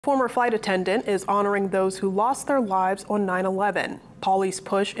Former flight attendant is honoring those who lost their lives on 9/11. Polly's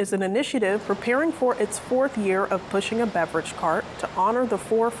Push is an initiative preparing for its 4th year of pushing a beverage cart to honor the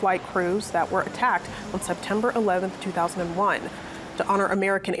 4 flight crews that were attacked on September 11, 2001. To honor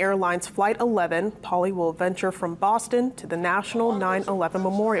American Airlines Flight 11, Polly will venture from Boston to the National 9/11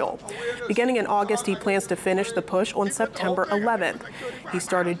 Memorial. Beginning in August, he plans to finish the push on September 11th. He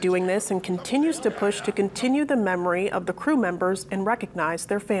started doing this and continues to push to continue the memory of the crew members and recognize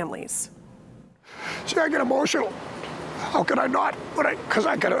their families. See, I get emotional. How could I not? Because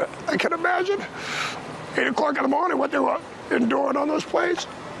I can imagine 8 o'clock in the morning what they were enduring on those planes.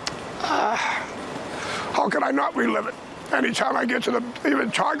 How can I not relive it? Anytime I get to them, even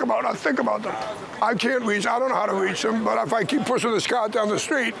talk about it, I think about them. I can't reach, I don't know how to reach them, but if I keep pushing this car down the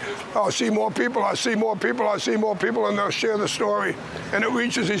street, I'll see more people, I'll see more people, I'll see more people, and they'll share the story. And it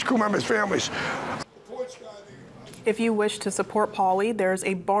reaches these crew members' families. If you wish to support Polly, there's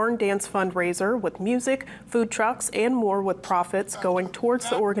a barn dance fundraiser with music, food trucks, and more, with profits going towards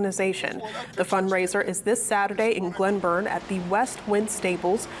the organization. The fundraiser is this Saturday in Glenburn at the West Wind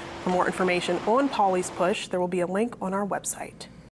Stables. For more information on Polly's Push, there will be a link on our website.